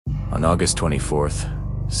On August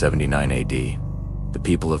 24th, 79 AD, the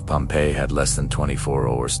people of Pompeii had less than 24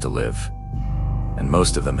 hours to live. And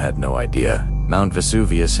most of them had no idea Mount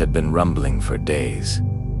Vesuvius had been rumbling for days.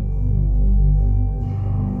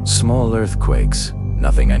 Small earthquakes,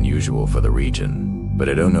 nothing unusual for the region, but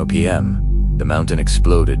at 1 p.m., the mountain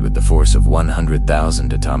exploded with the force of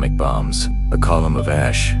 100,000 atomic bombs. A column of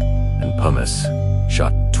ash and pumice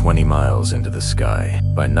shot 20 miles into the sky.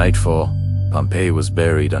 By nightfall, Pompeii was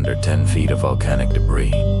buried under 10 feet of volcanic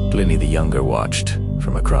debris. Pliny the Younger watched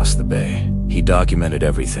from across the bay. He documented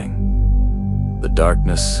everything. The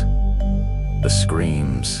darkness, the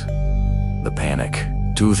screams, the panic.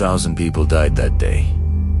 2,000 people died that day,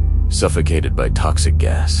 suffocated by toxic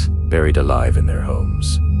gas, buried alive in their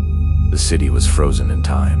homes. The city was frozen in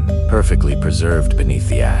time, perfectly preserved beneath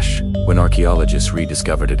the ash. When archaeologists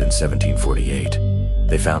rediscovered it in 1748,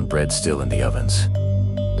 they found bread still in the ovens,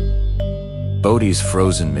 bodies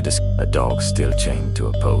frozen a dog still chained to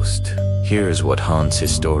a post. Here's what haunts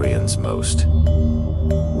historians most.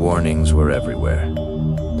 Warnings were everywhere.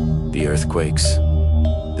 The earthquakes,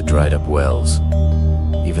 the dried up wells,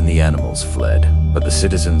 even the animals fled. But the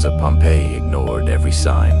citizens of Pompeii ignored every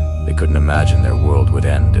sign. They couldn't imagine their world would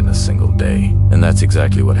end in a single day. And that's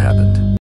exactly what happened.